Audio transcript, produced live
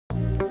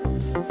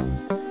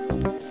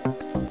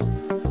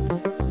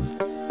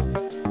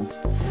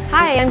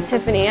Hi, I'm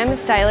Tiffany. I'm a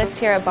stylist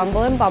here at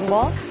Bumble &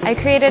 Bumble. I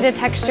created a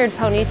textured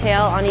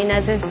ponytail on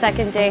Inez's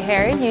second day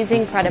hair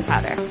using pret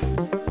powder.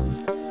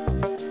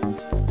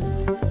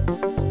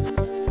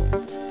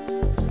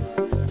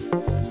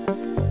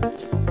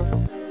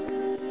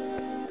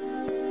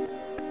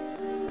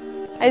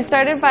 I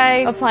started by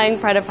applying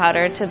pret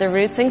powder to the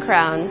roots and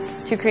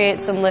crown to create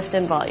some lift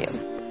and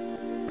volume.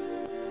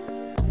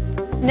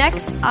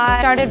 Next, I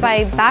started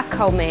by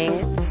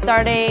backcombing,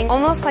 starting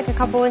almost like a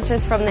couple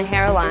inches from the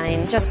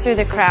hairline, just through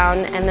the crown,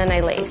 and then I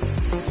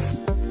laced.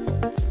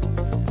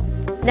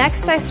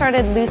 Next, I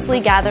started loosely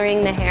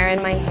gathering the hair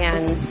in my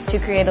hands to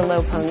create a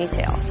low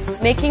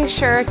ponytail, making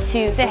sure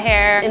to the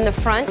hair in the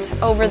front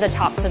over the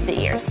tops of the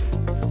ears.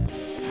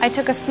 I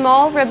took a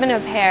small ribbon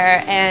of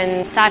hair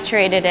and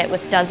saturated it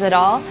with Does It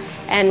All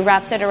and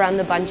wrapped it around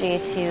the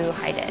bungee to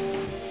hide it.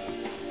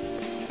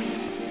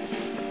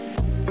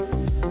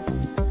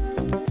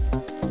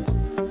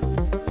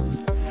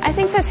 I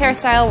think this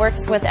hairstyle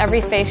works with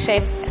every face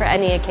shape for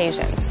any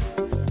occasion.